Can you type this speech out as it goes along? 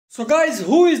So guys,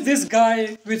 who is this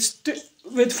guy with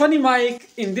Funnymike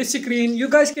in this screen? You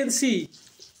guys can see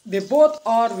they both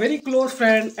are very close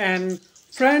friend and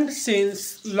friends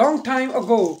since long time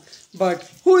ago. But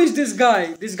who is this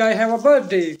guy? This guy have a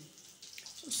birthday.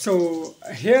 So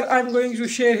here I'm going to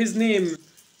share his name.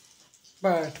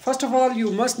 But first of all,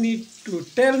 you must need to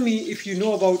tell me if you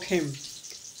know about him.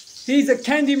 He is a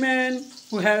candy man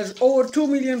who has over 2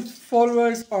 million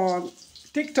followers on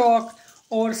TikTok,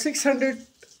 over 600,000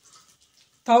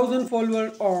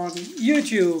 followers on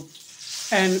YouTube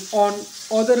and on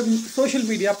other social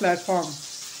media platforms.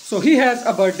 So he has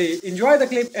a birthday. Enjoy the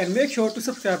clip and make sure to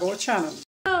subscribe our channel.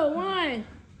 Oh, one.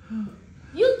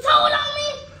 You told on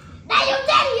me? Now your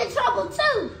daddy in trouble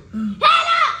too. Head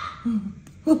up!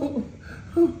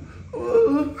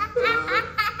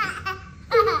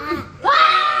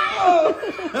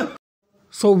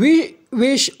 So we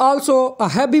wish also a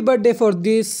happy birthday for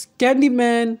this candy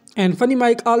man, and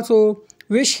Funnymike also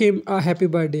wish him a happy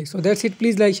birthday. So that's it.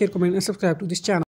 Please like, share, comment and subscribe to this channel.